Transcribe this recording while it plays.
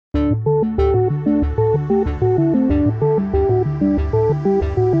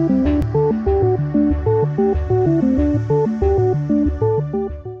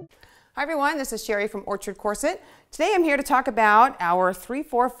everyone, this is Sherry from Orchard Corset. Today I'm here to talk about our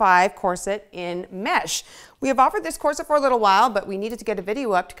 345 corset in mesh. We have offered this corset for a little while, but we needed to get a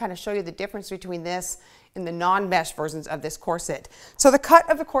video up to kind of show you the difference between this and the non-mesh versions of this corset. So the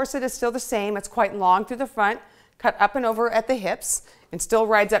cut of the corset is still the same. It's quite long through the front, cut up and over at the hips, and still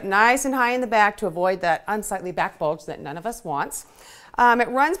rides up nice and high in the back to avoid that unsightly back bulge that none of us wants. It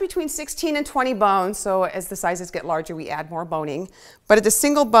runs between 16 and 20 bones, so as the sizes get larger we add more boning. But it is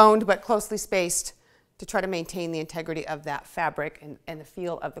single boned but closely spaced to try to maintain the integrity of that fabric and the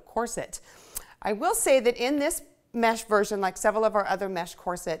feel of the corset. I will say that in this mesh version, like several of our other mesh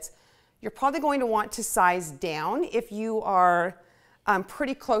corsets, you're probably going to want to size down if you are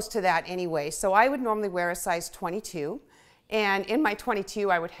pretty close to that anyway. So I would normally wear a size 22, and in my 22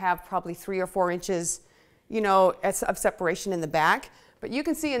 I would have probably 3 or 4 inches, you know, of separation in the back. But you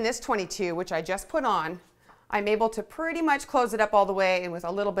can see in this 22, which I just put on, I'm able to pretty much close it up all the way, and with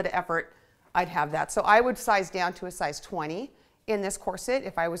a little bit of effort, I'd have that. So I would size down to a size 20 in this corset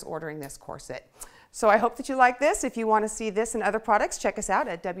if I was ordering this corset. So I hope that you like this. If you want to see this and other products, check us out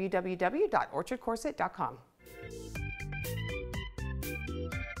at www.orchardcorset.com.